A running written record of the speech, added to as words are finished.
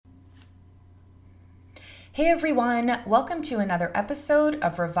Hey everyone, welcome to another episode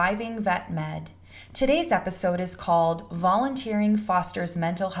of Reviving Vet Med. Today's episode is called Volunteering Fosters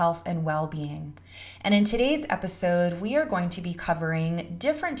Mental Health and Wellbeing. And in today's episode, we are going to be covering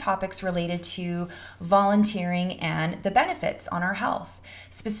different topics related to volunteering and the benefits on our health.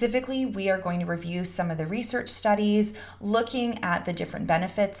 Specifically, we are going to review some of the research studies looking at the different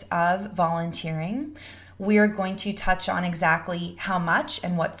benefits of volunteering. We are going to touch on exactly how much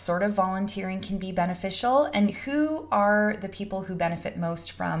and what sort of volunteering can be beneficial and who are the people who benefit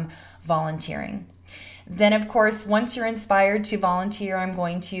most from volunteering. Then, of course, once you're inspired to volunteer, I'm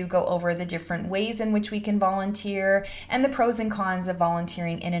going to go over the different ways in which we can volunteer and the pros and cons of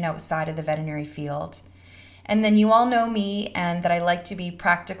volunteering in and outside of the veterinary field. And then you all know me and that I like to be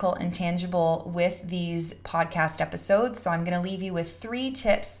practical and tangible with these podcast episodes. So I'm going to leave you with 3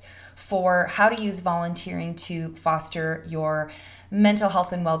 tips for how to use volunteering to foster your mental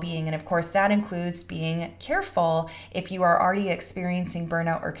health and well-being. And of course, that includes being careful if you are already experiencing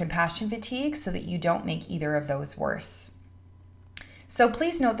burnout or compassion fatigue so that you don't make either of those worse. So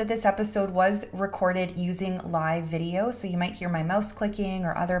please note that this episode was recorded using live video, so you might hear my mouse clicking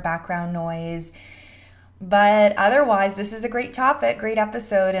or other background noise. But otherwise, this is a great topic, great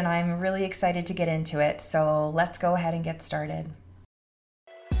episode, and I'm really excited to get into it. So let's go ahead and get started.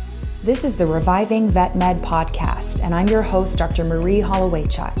 This is the Reviving Vet Med podcast, and I'm your host, Dr. Marie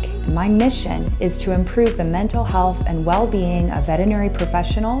Hollowaychuk. And my mission is to improve the mental health and well-being of veterinary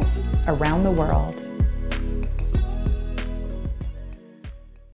professionals around the world.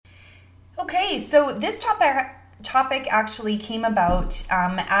 Okay, so this topic actually came about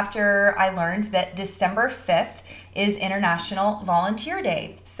after I learned that December 5th is International Volunteer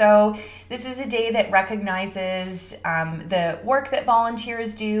Day. So this is a day that recognizes the work that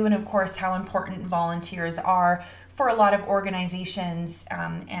volunteers do and of course how important volunteers are for a lot of organizations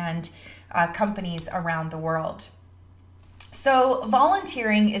and companies around the world. So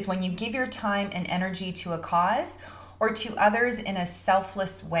volunteering is when you give your time and energy to a cause or to others in a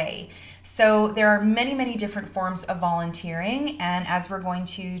selfless way. So there are many, many different forms of volunteering. And as we're going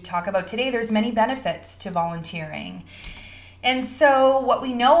to talk about today, there's many benefits to volunteering. And so what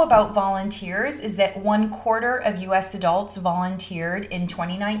we know about volunteers is that 1/4 of US adults volunteered in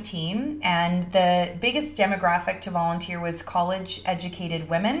 2019. And the biggest demographic to volunteer was college-educated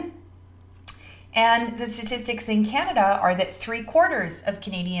women. And the statistics in Canada are that 3/4 of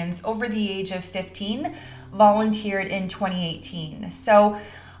Canadians over the age of 15 volunteered in 2018. So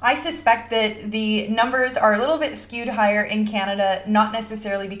I suspect that the numbers are a little bit skewed higher in Canada, not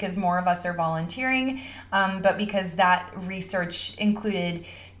necessarily because more of us are volunteering, but because that research included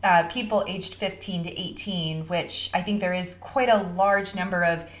people aged 15 to 18, which I think there is quite a large number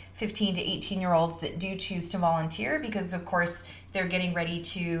of 15 to 18-year-olds that do choose to volunteer because, of course, they're getting ready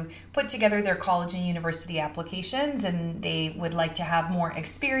to put together their college and university applications and they would like to have more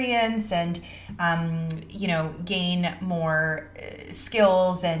experience and, gain more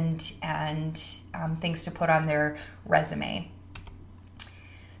skills and things to put on their resume.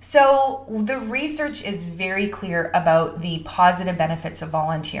 So the research is very clear about the positive benefits of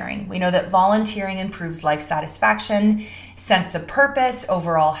volunteering. We know that volunteering improves life satisfaction, sense of purpose,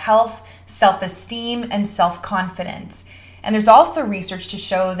 overall health, self-esteem, and self-confidence. And there's also research to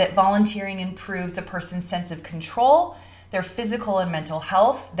show that volunteering improves a person's sense of control, their physical and mental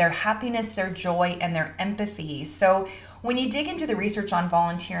health, their happiness, their joy, and their empathy. So when you dig into the research on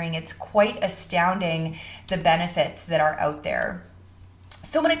volunteering, it's quite astounding the benefits that are out there.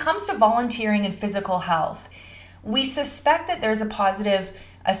 So when it comes to volunteering and physical health, we suspect that there's a positive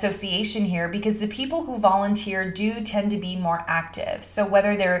association here because the people who volunteer do tend to be more active. So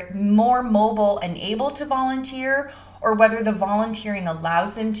whether they're more mobile and able to volunteer or whether the volunteering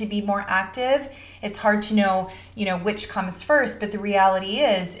allows them to be more active, it's hard to know, which comes first. But the reality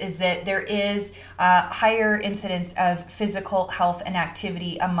is that there is a higher incidence of physical health and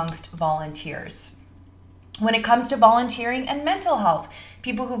activity amongst volunteers. When it comes to volunteering and mental health,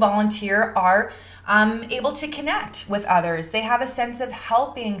 people who volunteer are able to connect with others. They have a sense of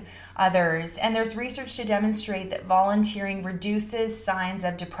helping others. And there's research to demonstrate that volunteering reduces signs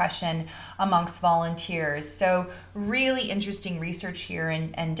of depression amongst volunteers. So really interesting research here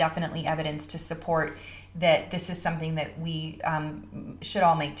and definitely evidence to support that this is something that we should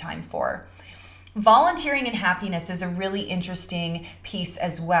all make time for. Volunteering and happiness is a really interesting piece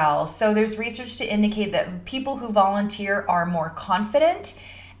as well. So there's research to indicate that people who volunteer are more confident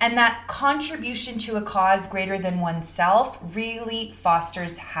and that contribution to a cause greater than oneself really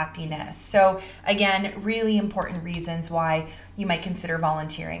fosters happiness. So again, really important reasons why you might consider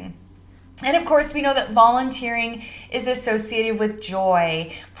volunteering. And of course, we know that volunteering is associated with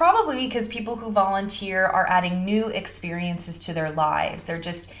joy, probably because people who volunteer are adding new experiences to their lives. They're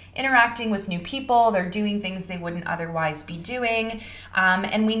just interacting with new people. They're doing things they wouldn't otherwise be doing.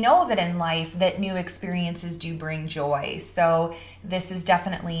 And we know that in life that new experiences do bring joy. So this is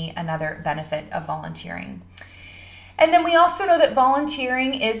definitely another benefit of volunteering. And then we also know that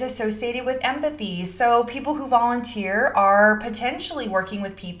volunteering is associated with empathy. So people who volunteer are potentially working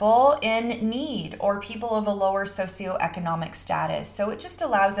with people in need or people of a lower socioeconomic status. So it just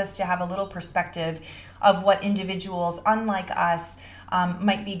allows us to have a little perspective of what individuals, unlike us,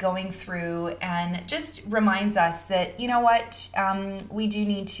 might be going through, and just reminds us that, you know what, we do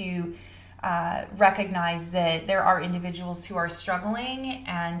need to recognize that there are individuals who are struggling,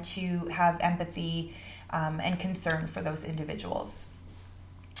 and to have empathy and concern for those individuals.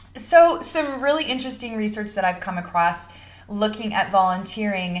 So some really interesting research that I've come across looking at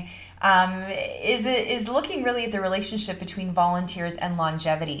volunteering is looking really at the relationship between volunteers and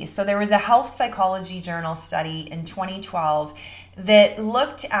longevity. So there was a health psychology journal study in 2012 that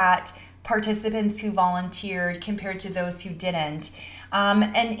looked at participants who volunteered compared to those who didn't.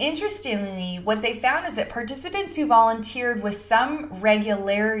 And interestingly, what they found is that participants who volunteered with some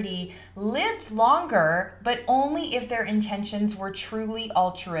regularity lived longer, but only if their intentions were truly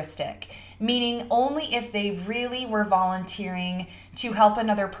altruistic, meaning only if they really were volunteering to help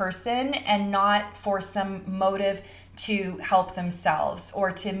another person and not for some motive to help themselves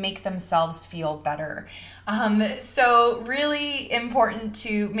or to make themselves feel better. So really important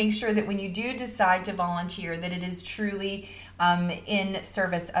to make sure that when you do decide to volunteer, that it is truly in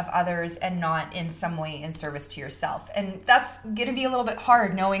service of others and not in some way in service to yourself. And that's going to be a little bit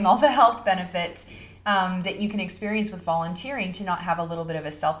hard, knowing all the health benefits that you can experience with volunteering, to not have a little bit of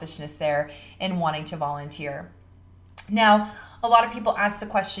a selfishness there in wanting to volunteer. Now, a lot of people ask the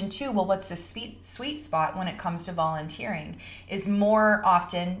question too, well, what's the sweet spot when it comes to volunteering? Is more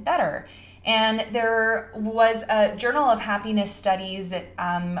often better? And there was a Journal of Happiness Studies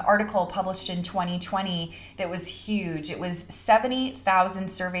article published in 2020 that was huge. It was 70,000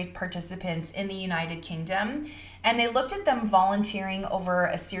 surveyed participants in the United Kingdom, and they looked at them volunteering over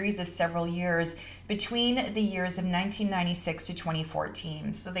a series of several years between the years of 1996 to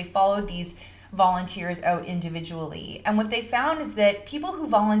 2014. So they followed these volunteers out individually. And what they found is that people who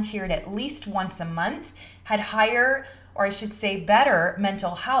volunteered at least once a month had higher, or I should say better,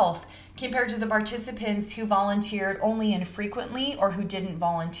 mental health compared to the participants who volunteered only infrequently or who didn't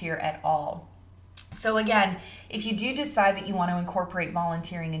volunteer at all. So again, if you do decide that you want to incorporate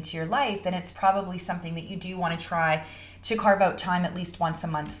volunteering into your life, then it's probably something that you do want to try to carve out time at least once a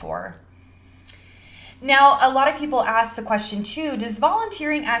month for. Now, a lot of people ask the question too, does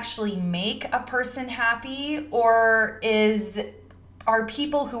volunteering actually make a person happy, or are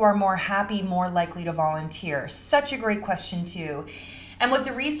people who are more happy more likely to volunteer? Such a great question too. And what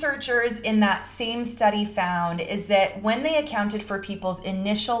the researchers in that same study found is that when they accounted for people's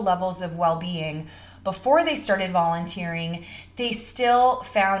initial levels of well-being before they started volunteering, they still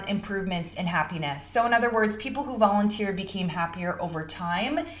found improvements in happiness. So in other words, people who volunteered became happier over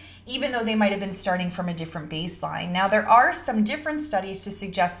time, even though they might have been starting from a different baseline. Now, there are some different studies to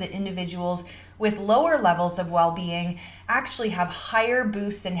suggest that individuals with lower levels of well-being actually have higher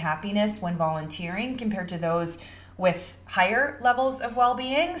boosts in happiness when volunteering compared to those with higher levels of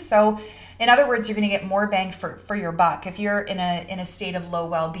well-being. So in other words, you're going to get more bang for your buck. If you're in a state of low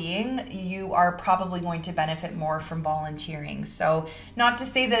well-being, you are probably going to benefit more from volunteering. So not to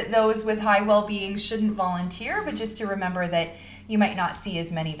say that those with high well-being shouldn't volunteer, but just to remember that you might not see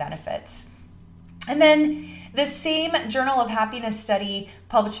as many benefits. And then the same Journal of Happiness study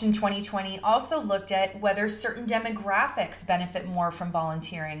published in 2020 also looked at whether certain demographics benefit more from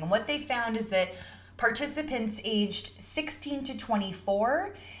volunteering. And what they found is that participants aged 16 to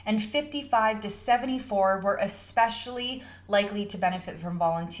 24 and 55 to 74 were especially likely to benefit from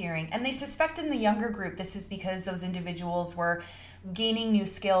volunteering. And they suspect in the younger group this is because those individuals were gaining new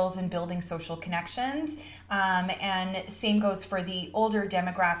skills and building social connections. And same goes for the older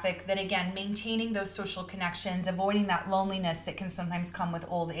demographic, that again, maintaining those social connections, avoiding that loneliness that can sometimes come with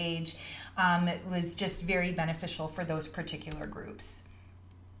old age, was just very beneficial for those particular groups.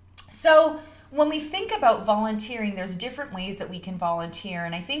 So when we think about volunteering, there's different ways that we can volunteer.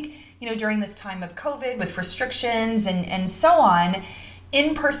 And I think, during this time of COVID with restrictions and so on,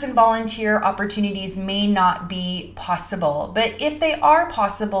 in-person volunteer opportunities may not be possible. But if they are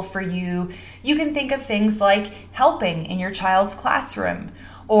possible for you, you can think of things like helping in your child's classroom,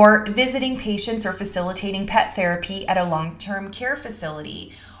 or visiting patients or facilitating pet therapy at a long-term care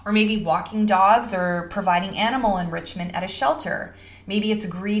facility, or maybe walking dogs or providing animal enrichment at a shelter. Maybe it's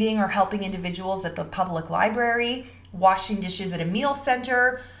greeting or helping individuals at the public library, washing dishes at a meal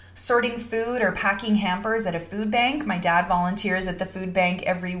center, sorting food or packing hampers at a food bank. My dad volunteers at the food bank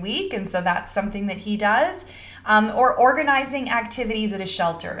every week, and so that's something that he does. Or organizing activities at a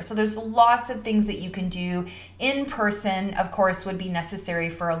shelter. So there's lots of things that you can do in person, of course, would be necessary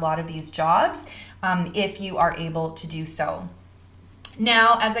for a lot of these jobs if you are able to do so.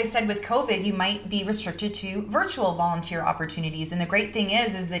 Now, as I said, with COVID, you might be restricted to virtual volunteer opportunities. And the great thing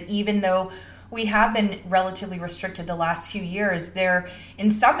is that even though we have been relatively restricted the last few years, there,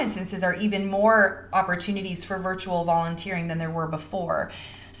 in some instances, are even more opportunities for virtual volunteering than there were before.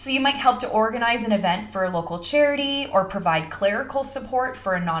 So you might help to organize an event for a local charity or provide clerical support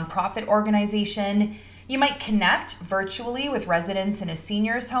for a nonprofit organization. You might connect virtually with residents in a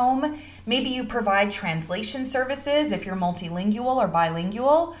senior's home. Maybe you provide translation services if you're multilingual or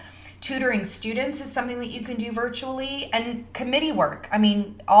bilingual. Tutoring students is something that you can do virtually. And committee work. I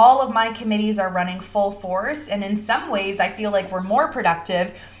mean, all of my committees are running full force. And in some ways, I feel like we're more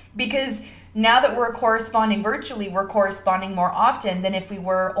productive because now that we're corresponding virtually, we're corresponding more often than if we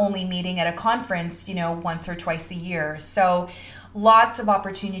were only meeting at a conference, once or twice a year. So lots of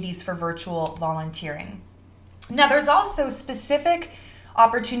opportunities for virtual volunteering. Now, there's also specific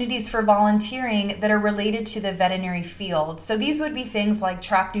opportunities for volunteering that are related to the veterinary field. So these would be things like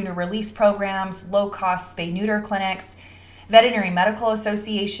trap, neuter, release programs, low-cost spay-neuter clinics, Veterinary Medical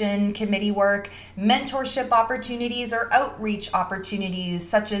Association committee work, mentorship opportunities, or outreach opportunities,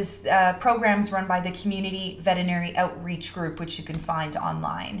 such as programs run by the Community Veterinary Outreach Group, which you can find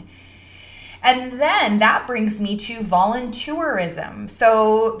online. And then that brings me to voluntourism.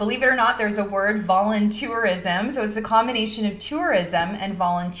 So believe it or not, there's a word, voluntourism. So it's a combination of tourism and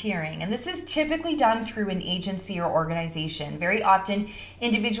volunteering. And this is typically done through an agency or organization. Very often,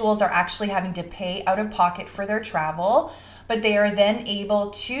 individuals are actually having to pay out of pocket for their travel, but they are then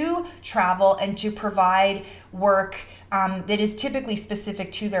able to travel and to provide work that is typically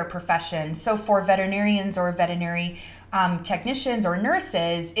specific to their profession. So for veterinarians or veterinary technicians or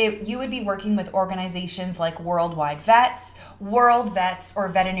nurses, you would be working with organizations like Worldwide Vets, World Vets, or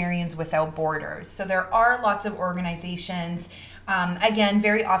Veterinarians Without Borders. So there are lots of organizations. Again,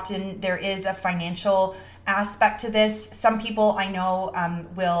 very often there is a financial aspect to this. Some people I know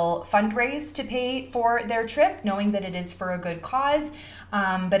will fundraise to pay for their trip, knowing that it is for a good cause.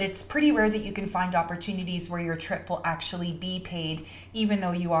 But it's pretty rare that you can find opportunities where your trip will actually be paid, even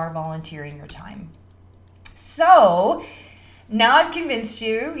though you are volunteering your time. So now I've convinced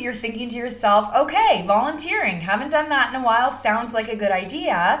you, you're thinking to yourself, okay, volunteering, haven't done that in a while, sounds like a good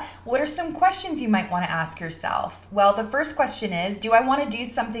idea. What are some questions you might want to ask yourself? Well, the first question is, do I want to do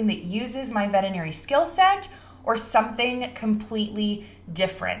something that uses my veterinary skill set or something completely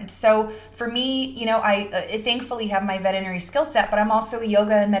different? So for me, I thankfully have my veterinary skill set, but I'm also a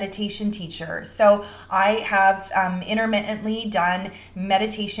yoga and meditation teacher. So I have intermittently done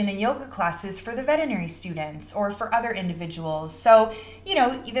meditation and yoga classes for the veterinary students or for other individuals. So,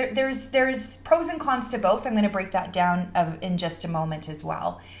 there's pros and cons to both. I'm going to break that down in just a moment as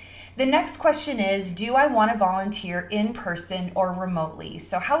well. The next question is, do I want to volunteer in person or remotely?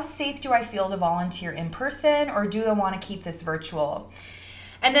 So how safe do I feel to volunteer in person, or do I want to keep this virtual?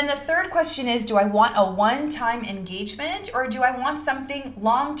 And then the third question is, do I want a one-time engagement, or do I want something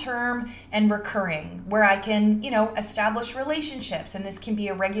long-term and recurring where I can, establish relationships, and this can be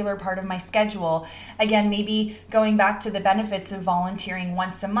a regular part of my schedule? Again, maybe going back to the benefits of volunteering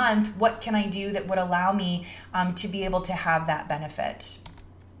once a month, what can I do that would allow me to be able to have that benefit?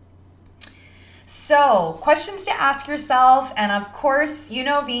 So, questions to ask yourself, and of course, you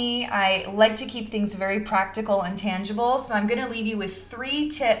know me, I like to keep things very practical and tangible, so I'm going to leave you with 3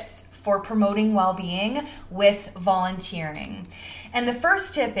 tips for promoting well-being with volunteering. And the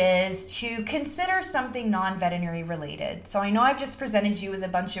first tip is to consider something non-veterinary related. So I know I've just presented you with a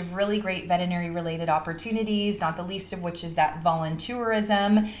bunch of really great veterinary related opportunities, not the least of which is that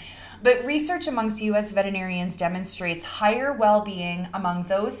voluntourism. But research amongst U.S. veterinarians demonstrates higher well-being among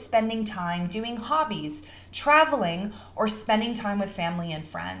those spending time doing hobbies, traveling, or spending time with family and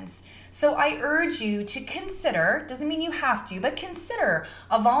friends. So I urge you to consider, doesn't mean you have to, but consider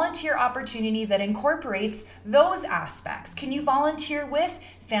a volunteer opportunity that incorporates those aspects. Can you volunteer with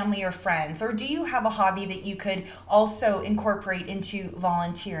family or friends? Or do you have a hobby that you could also incorporate into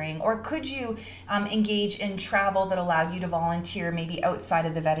volunteering? Or could you engage in travel that allowed you to volunteer maybe outside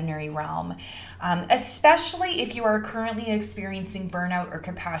of the veterinary realm? Especially if you are currently experiencing burnout or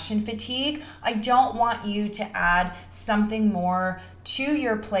compassion fatigue, I don't want you you to add something more to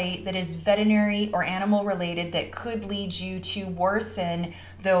your plate that is veterinary or animal related that could lead you to worsen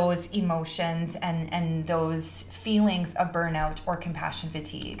those emotions and those feelings of burnout or compassion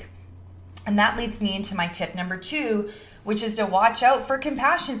fatigue. And that leads me into my tip number 2, which is to watch out for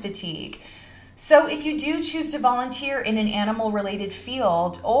compassion fatigue. So if you do choose to volunteer in an animal-related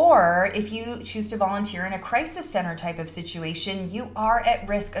field, or if you choose to volunteer in a crisis center type of situation, you are at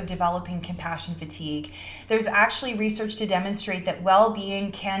risk of developing compassion fatigue. There's actually research to demonstrate that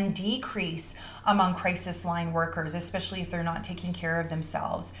well-being can decrease among crisis line workers, especially if they're not taking care of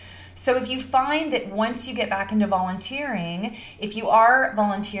themselves. So if you find that once you get back into volunteering, if you are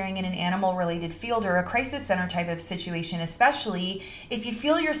volunteering in an animal-related field or a crisis center type of situation, especially if you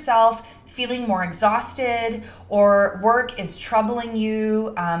feel yourself feeling more exhausted or work is troubling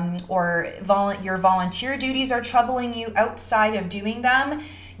you or your volunteer duties are troubling you outside of doing them,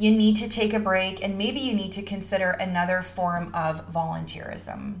 you need to take a break and maybe you need to consider another form of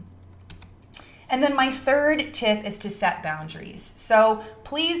volunteerism. And then my third tip is to set boundaries. So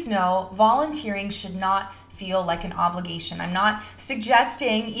please know, volunteering should not feel like an obligation. I'm not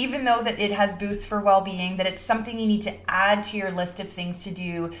suggesting, even though that it has boosts for well-being, that it's something you need to add to your list of things to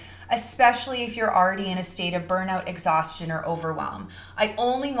do, especially if you're already in a state of burnout, exhaustion, or overwhelm. I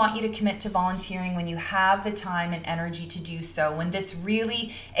only want you to commit to volunteering when you have the time and energy to do so, when this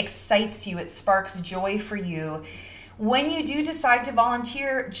really excites you, it sparks joy for you. When you do decide to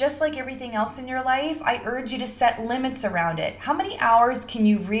volunteer, just like everything else in your life, I urge you to set limits around it. How many hours can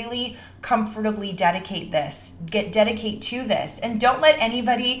you really comfortably dedicate to this? And don't let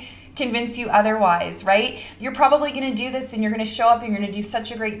anybody convince you otherwise, right? You're probably going to do this and you're going to show up and you're going to do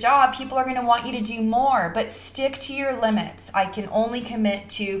such a great job. People are going to want you to do more, but stick to your limits. I can only commit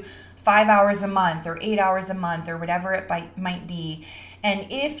to 5 hours a month or 8 hours a month or whatever it might be. And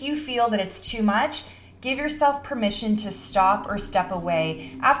if you feel that it's too much, give yourself permission to stop or step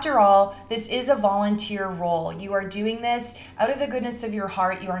away. After all, this is a volunteer role. You are doing this out of the goodness of your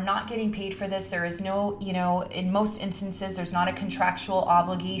heart. You are not getting paid for this. There is no, in most instances, there's not a contractual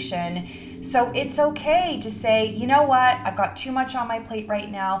obligation. So it's okay to say, you know what, I've got too much on my plate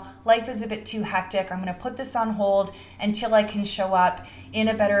right now. Life is a bit too hectic. I'm going to put this on hold until I can show up in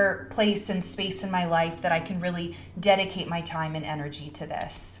a better place and space in my life that I can really dedicate my time and energy to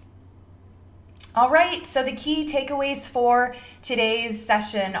this. All right, so the key takeaways for today's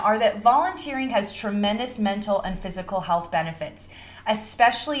session are that volunteering has tremendous mental and physical health benefits,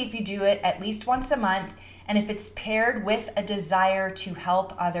 especially if you do it at least once a month and if it's paired with a desire to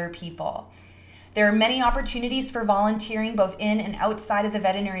help other people. There are many opportunities for volunteering both in and outside of the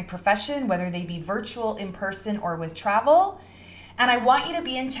veterinary profession, whether they be virtual, in person, or with travel. And I want you to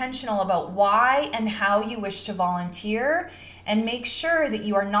be intentional about why and how you wish to volunteer, and make sure that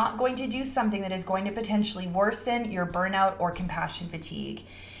you are not going to do something that is going to potentially worsen your burnout or compassion fatigue.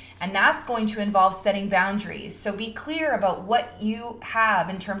 And that's going to involve setting boundaries. So be clear about what you have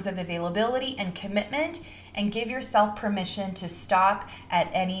in terms of availability and commitment, and give yourself permission to stop at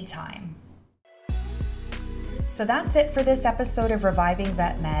any time. So that's it for this episode of Reviving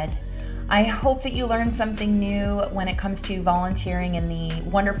Vet Med. I hope that you learned something new when it comes to volunteering and the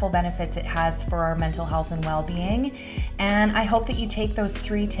wonderful benefits it has for our mental health and well-being. And I hope that you take those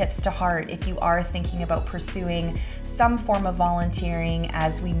 3 tips to heart if you are thinking about pursuing some form of volunteering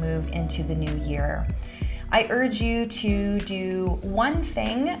as we move into the new year. I urge you to do one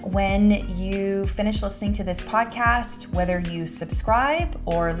thing when you finish listening to this podcast, whether you subscribe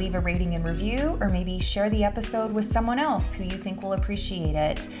or leave a rating and review, or maybe share the episode with someone else who you think will appreciate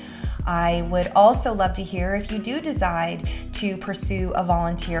it. I would also love to hear if you do decide to pursue a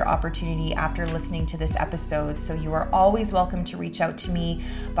volunteer opportunity after listening to this episode. So you are always welcome to reach out to me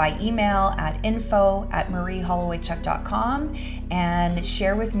by email at info@mariehollowaychuk.com and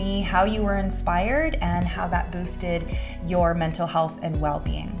share with me how you were inspired and how that boosted your mental health and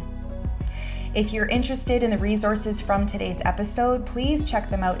well-being. If you're interested in the resources from today's episode, please check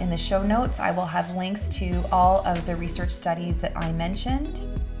them out in the show notes. I will have links to all of the research studies that I mentioned.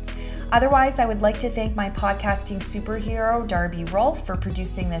 Otherwise, I would like to thank my podcasting superhero, Darby Rolfe, for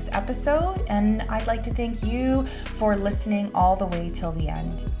producing this episode, and I'd like to thank you for listening all the way till the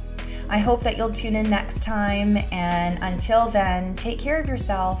end. I hope that you'll tune in next time, and until then, take care of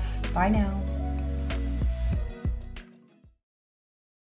yourself. Bye now.